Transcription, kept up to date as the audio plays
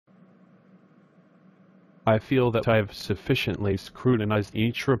I feel that I have sufficiently scrutinized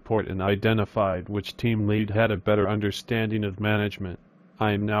each report and identified which team lead had a better understanding of management.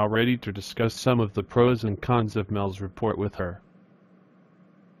 I am now ready to discuss some of the pros and cons of Mel's report with her.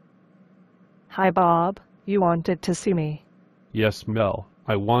 Hi Bob, you wanted to see me. Yes, Mel,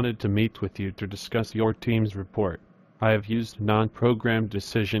 I wanted to meet with you to discuss your team's report. I have used non-programmed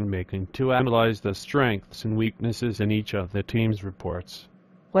decision-making to analyze the strengths and weaknesses in each of the team's reports.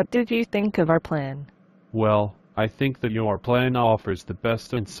 What did you think of our plan? Well, I think that your plan offers the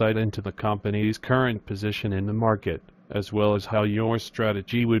best insight into the company's current position in the market, as well as how your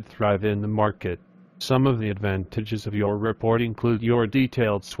strategy would thrive in the market. Some of the advantages of your report include your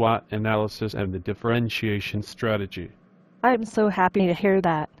detailed SWOT analysis and the differentiation strategy. I'm so happy to hear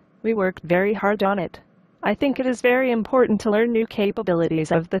that. We worked very hard on it. I think it is very important to learn new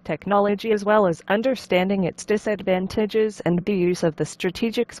capabilities of the technology as well as understanding its disadvantages and the use of the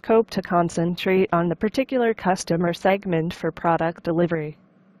strategic scope to concentrate on the particular customer segment for product delivery.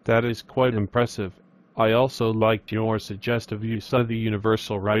 That is quite impressive. I also liked your suggestive use of the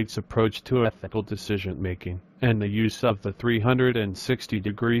universal rights approach to ethical decision-making, and the use of the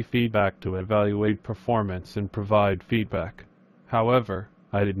 360-degree feedback to evaluate performance and provide feedback. However,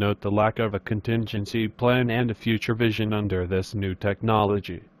 I did note the lack of a contingency plan and a future vision under this new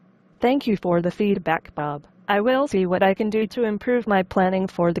technology. Thank you for the feedback, Bob. I will see what I can do to improve my planning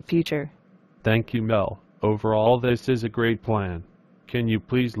for the future. Thank you, Mel. Overall, this is a great plan. Can you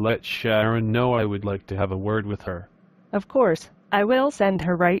please let Sharon know I would like to have a word with her? Of course, I will send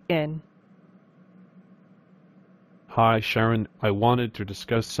her right in. Hi, Sharon. I wanted to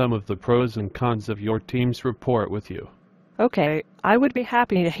discuss some of the pros and cons of your team's report with you. Okay, I would be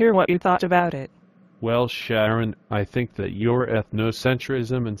happy to hear what you thought about it. Well, Sharon, I think that your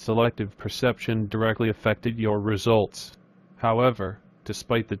ethnocentrism and selective perception directly affected your results. However,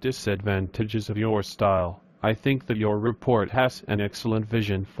 despite the disadvantages of your style, I think that your report has an excellent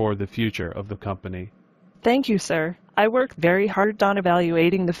vision for the future of the company. Thank you, sir. I worked very hard on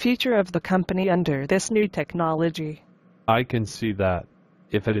evaluating the future of the company under this new technology. I can see that.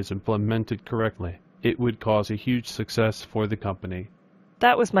 If it is implemented correctly, it would cause a huge success for the company.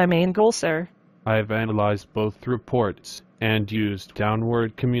 That was my main goal, sir. I have analyzed both reports and used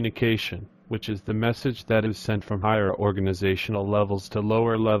downward communication, which is the message that is sent from higher organizational levels to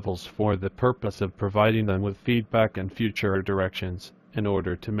lower levels for the purpose of providing them with feedback and future directions, in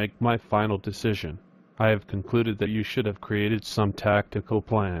order to make my final decision. I have concluded that you should have created some tactical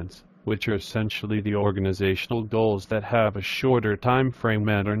plans, which are essentially the organizational goals that have a shorter time frame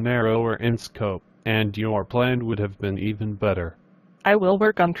and are narrower in scope, and your plan would have been even better. I will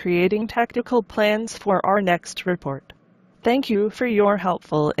work on creating tactical plans for our next report. Thank you for your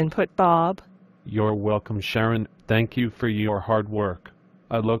helpful input, Bob. You're welcome, Sharon. Thank you for your hard work.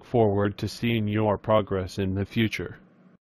 I look forward to seeing your progress in the future.